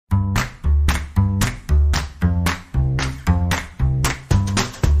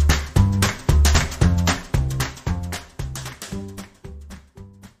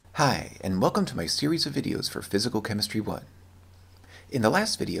Hi, and welcome to my series of videos for Physical Chemistry 1. In the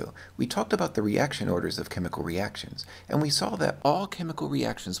last video, we talked about the reaction orders of chemical reactions, and we saw that all chemical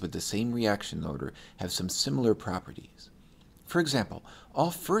reactions with the same reaction order have some similar properties. For example, all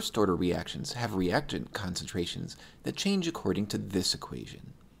first-order reactions have reactant concentrations that change according to this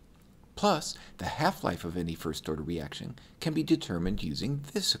equation. Plus, the half-life of any first-order reaction can be determined using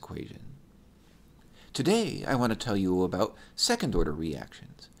this equation. Today, I want to tell you about second-order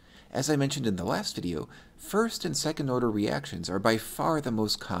reactions. As I mentioned in the last video, first and second order reactions are by far the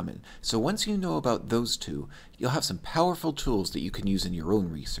most common, so once you know about those two, you'll have some powerful tools that you can use in your own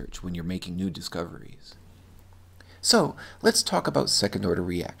research when you're making new discoveries. So, let's talk about second order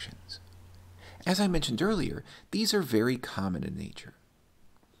reactions. As I mentioned earlier, these are very common in nature.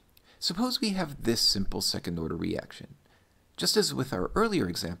 Suppose we have this simple second order reaction. Just as with our earlier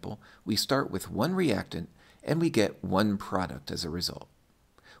example, we start with one reactant and we get one product as a result.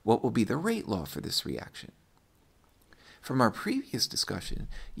 What will be the rate law for this reaction? From our previous discussion,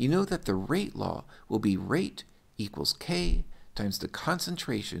 you know that the rate law will be rate equals K times the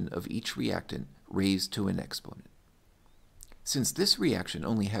concentration of each reactant raised to an exponent. Since this reaction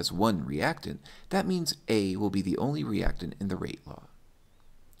only has one reactant, that means A will be the only reactant in the rate law.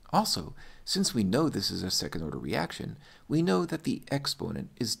 Also, since we know this is a second-order reaction, we know that the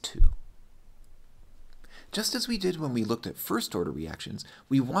exponent is 2. Just as we did when we looked at first-order reactions,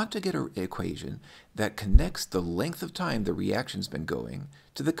 we want to get an equation that connects the length of time the reaction's been going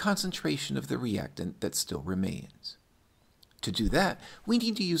to the concentration of the reactant that still remains. To do that, we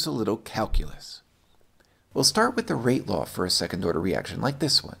need to use a little calculus. We'll start with the rate law for a second-order reaction like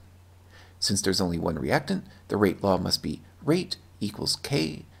this one. Since there's only one reactant, the rate law must be rate equals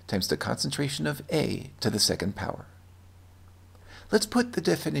K times the concentration of A to the second power. Let's put the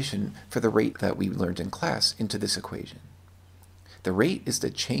definition for the rate that we learned in class into this equation. The rate is the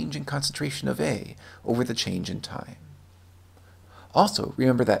change in concentration of A over the change in time. Also,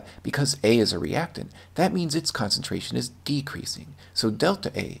 remember that because A is a reactant, that means its concentration is decreasing, so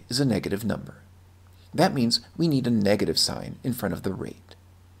delta A is a negative number. That means we need a negative sign in front of the rate.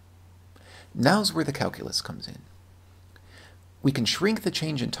 Now's where the calculus comes in. We can shrink the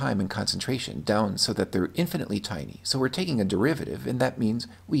change in time and concentration down so that they're infinitely tiny, so we're taking a derivative, and that means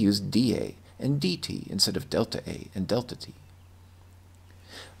we use dA and dt instead of delta A and delta t.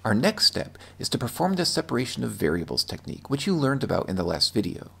 Our next step is to perform the separation of variables technique, which you learned about in the last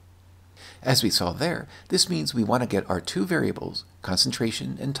video. As we saw there, this means we want to get our two variables,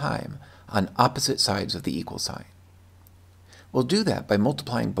 concentration and time, on opposite sides of the equal sign. We'll do that by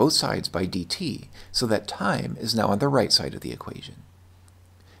multiplying both sides by dt, so that time is now on the right side of the equation.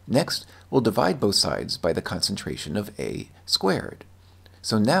 Next, we'll divide both sides by the concentration of A squared.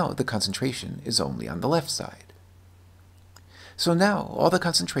 So now the concentration is only on the left side. So now all the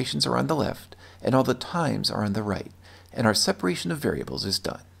concentrations are on the left, and all the times are on the right, and our separation of variables is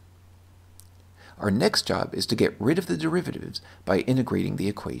done. Our next job is to get rid of the derivatives by integrating the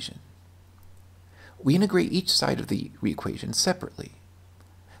equation. We integrate each side of the equation separately.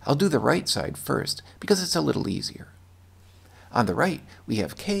 I'll do the right side first because it's a little easier. On the right, we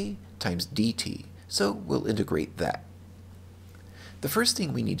have K times dt, so we'll integrate that. The first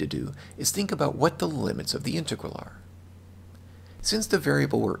thing we need to do is think about what the limits of the integral are. Since the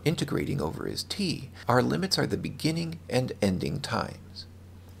variable we're integrating over is t, our limits are the beginning and ending times.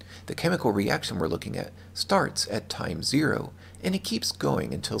 The chemical reaction we're looking at starts at time 0, and it keeps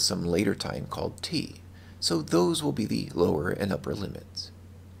going until some later time called t, so those will be the lower and upper limits.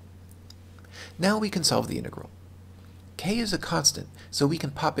 Now we can solve the integral. K is a constant, so we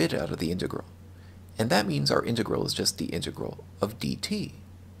can pop it out of the integral, and that means our integral is just the integral of dt.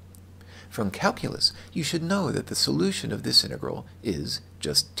 From calculus, you should know that the solution of this integral is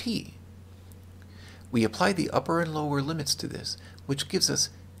just t. We apply the upper and lower limits to this, which gives us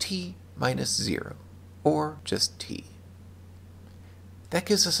t minus 0, or just t. That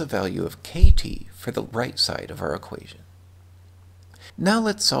gives us a value of kt for the right side of our equation. Now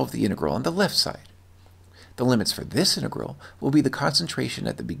let's solve the integral on the left side. The limits for this integral will be the concentration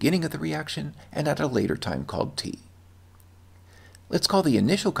at the beginning of the reaction and at a later time called t. Let's call the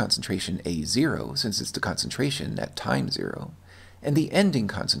initial concentration A0, since it's the concentration at time 0, and the ending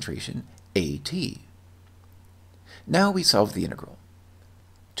concentration AT. Now we solve the integral.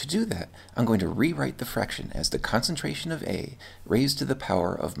 To do that, I'm going to rewrite the fraction as the concentration of A raised to the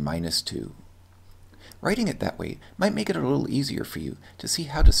power of minus 2. Writing it that way might make it a little easier for you to see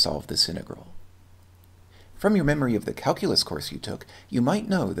how to solve this integral. From your memory of the calculus course you took, you might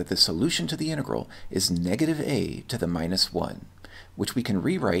know that the solution to the integral is negative A to the minus 1, which we can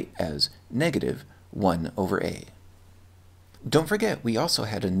rewrite as negative 1 over A. Don't forget, we also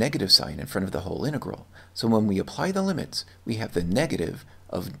had a negative sign in front of the whole integral. So when we apply the limits, we have the negative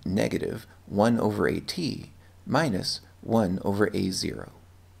of negative 1 over at minus 1 over a0.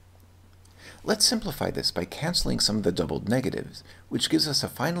 Let's simplify this by canceling some of the doubled negatives, which gives us a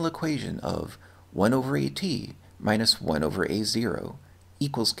final equation of 1 over at minus 1 over a0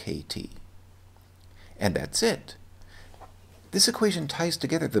 equals kt. And that's it. This equation ties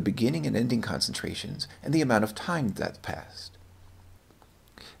together the beginning and ending concentrations and the amount of time that's passed.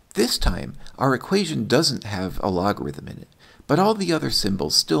 This time, our equation doesn't have a logarithm in it, but all the other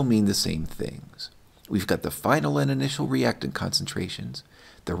symbols still mean the same things. We've got the final and initial reactant concentrations,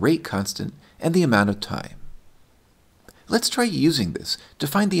 the rate constant, and the amount of time. Let's try using this to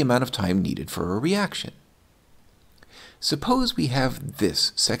find the amount of time needed for a reaction. Suppose we have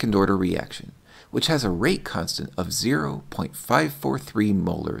this second-order reaction, which has a rate constant of 0.543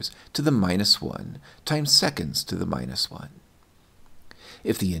 molars to the minus 1 times seconds to the minus 1.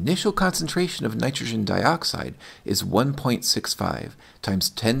 If the initial concentration of nitrogen dioxide is 1.65 times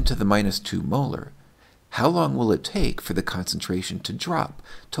 10 to the minus 2 molar, how long will it take for the concentration to drop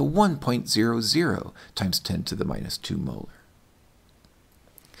to 1.00 times 10 to the minus 2 molar?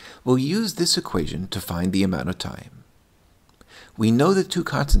 We'll use this equation to find the amount of time. We know the two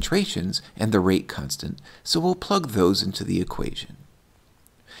concentrations and the rate constant, so we'll plug those into the equation.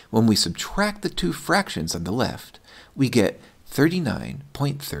 When we subtract the two fractions on the left, we get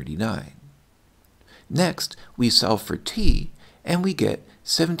 39.39. Next, we solve for t, and we get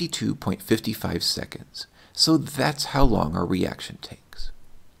 72.55 seconds. So that's how long our reaction takes.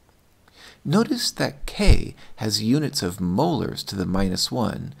 Notice that K has units of molars to the minus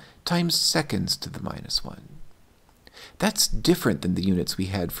 1 times seconds to the minus 1. That's different than the units we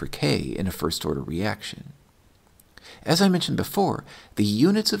had for K in a first-order reaction. As I mentioned before, the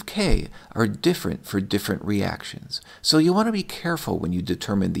units of K are different for different reactions, so you want to be careful when you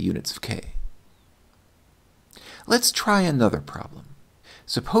determine the units of K. Let's try another problem.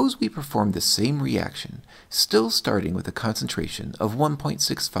 Suppose we perform the same reaction, still starting with a concentration of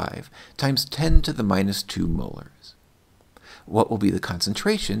 1.65 times 10 to the minus 2 molars. What will be the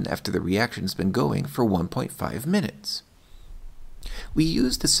concentration after the reaction's been going for 1.5 minutes? We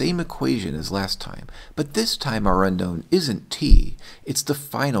use the same equation as last time, but this time our unknown isn't T, it's the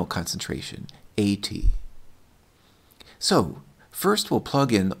final concentration, At. So, first we'll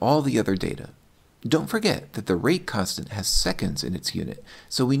plug in all the other data. Don't forget that the rate constant has seconds in its unit,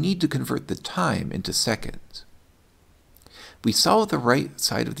 so we need to convert the time into seconds. We solve the right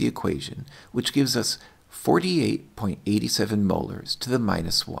side of the equation, which gives us 48.87 molars to the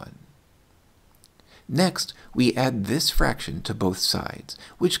minus 1. Next, we add this fraction to both sides,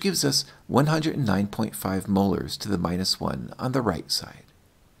 which gives us 109.5 molars to the minus 1 on the right side.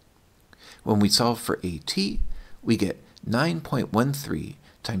 When we solve for At, we get 9.13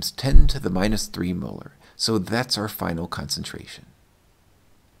 times 10 to the minus 3 molar, so that's our final concentration.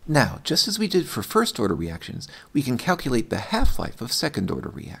 Now, just as we did for first-order reactions, we can calculate the half-life of second-order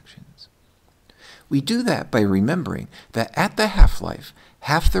reactions. We do that by remembering that at the half-life,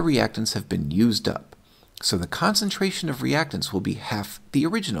 half the reactants have been used up, so the concentration of reactants will be half the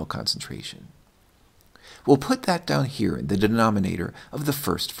original concentration. We'll put that down here in the denominator of the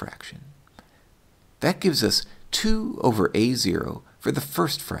first fraction. That gives us 2 over a0 for the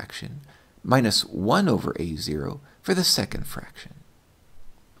first fraction, minus 1 over a0 for the second fraction.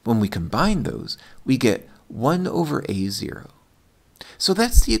 When we combine those, we get 1 over a0. So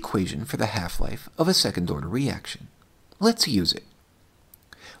that's the equation for the half-life of a second-order reaction. Let's use it.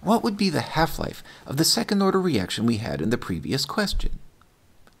 What would be the half-life of the second-order reaction we had in the previous question?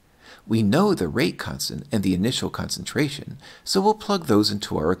 We know the rate constant and the initial concentration, so we'll plug those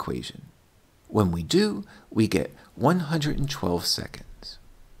into our equation. When we do, we get 112 seconds.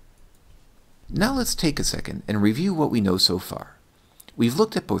 Now let's take a second and review what we know so far. We've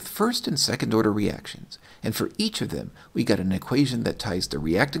looked at both first and second-order reactions, and for each of them, we got an equation that ties the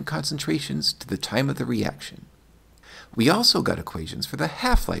reactant concentrations to the time of the reaction. We also got equations for the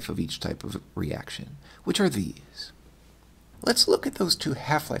half-life of each type of reaction, which are these. Let's look at those two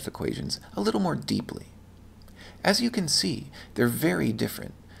half-life equations a little more deeply. As you can see, they're very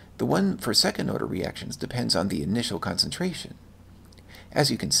different. The one for second-order reactions depends on the initial concentration. As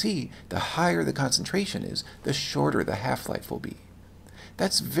you can see, the higher the concentration is, the shorter the half-life will be.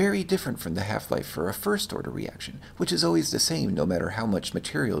 That's very different from the half-life for a first-order reaction, which is always the same no matter how much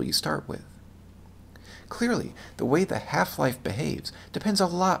material you start with. Clearly, the way the half-life behaves depends a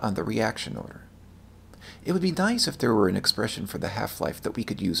lot on the reaction order. It would be nice if there were an expression for the half-life that we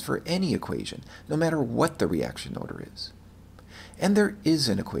could use for any equation, no matter what the reaction order is. And there is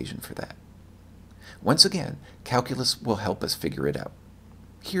an equation for that. Once again, calculus will help us figure it out.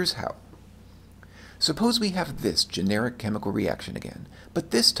 Here's how. Suppose we have this generic chemical reaction again,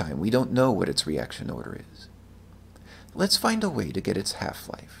 but this time we don't know what its reaction order is. Let's find a way to get its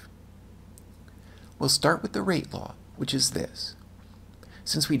half-life. We'll start with the rate law, which is this.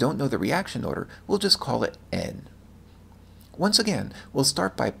 Since we don't know the reaction order, we'll just call it N. Once again, we'll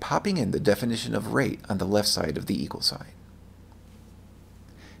start by popping in the definition of rate on the left side of the equal sign.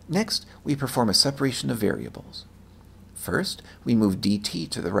 Next, we perform a separation of variables. First, we move dt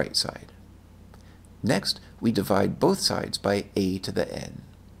to the right side. Next, we divide both sides by a to the n.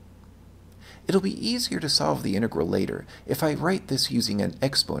 It'll be easier to solve the integral later if I write this using an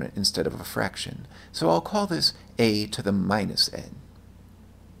exponent instead of a fraction, so I'll call this a to the minus n.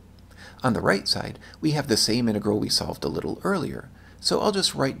 On the right side, we have the same integral we solved a little earlier, so I'll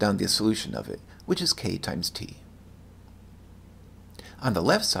just write down the solution of it, which is k times t. On the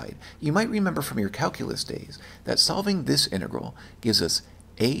left side, you might remember from your calculus days that solving this integral gives us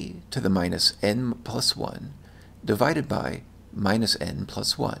a to the minus n plus 1 divided by minus n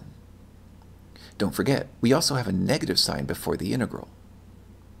plus 1. Don't forget, we also have a negative sign before the integral.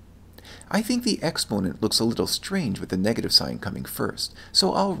 I think the exponent looks a little strange with the negative sign coming first,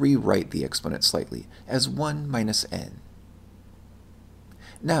 so I'll rewrite the exponent slightly as 1 minus n.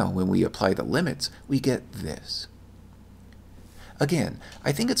 Now, when we apply the limits, we get this. Again,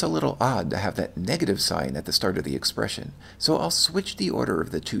 I think it's a little odd to have that negative sign at the start of the expression, so I'll switch the order of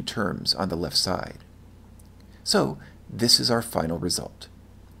the two terms on the left side. So, this is our final result.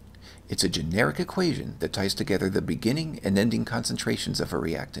 It's a generic equation that ties together the beginning and ending concentrations of a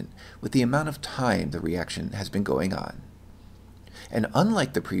reactant with the amount of time the reaction has been going on. And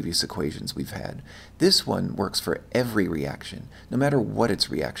unlike the previous equations we've had, this one works for every reaction, no matter what its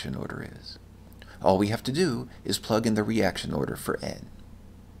reaction order is. All we have to do is plug in the reaction order for n.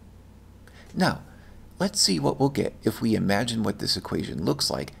 Now, let's see what we'll get if we imagine what this equation looks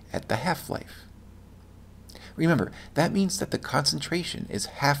like at the half-life. Remember, that means that the concentration is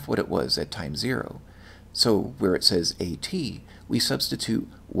half what it was at time 0. So where it says AT, we substitute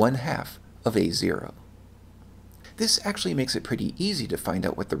 1/2 of A0. This actually makes it pretty easy to find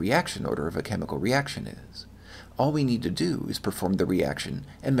out what the reaction order of a chemical reaction is. All we need to do is perform the reaction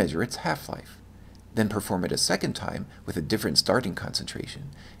and measure its half-life. Then perform it a second time with a different starting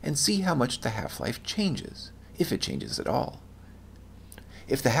concentration and see how much the half-life changes, if it changes at all.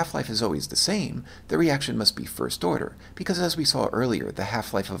 If the half-life is always the same, the reaction must be first order, because as we saw earlier, the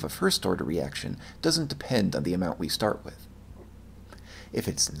half-life of a first-order reaction doesn't depend on the amount we start with. If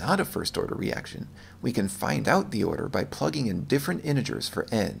it's not a first-order reaction, we can find out the order by plugging in different integers for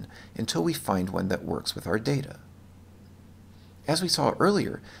n until we find one that works with our data. As we saw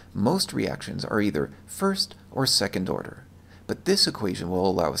earlier, most reactions are either first or second order, but this equation will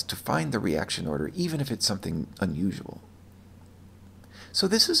allow us to find the reaction order even if it's something unusual. So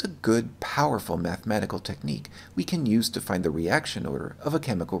this is a good, powerful mathematical technique we can use to find the reaction order of a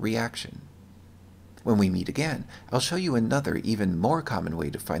chemical reaction. When we meet again, I'll show you another, even more common way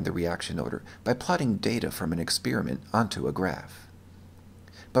to find the reaction order by plotting data from an experiment onto a graph.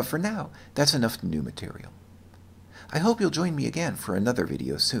 But for now, that's enough new material. I hope you'll join me again for another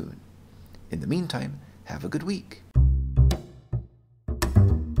video soon. In the meantime, have a good week.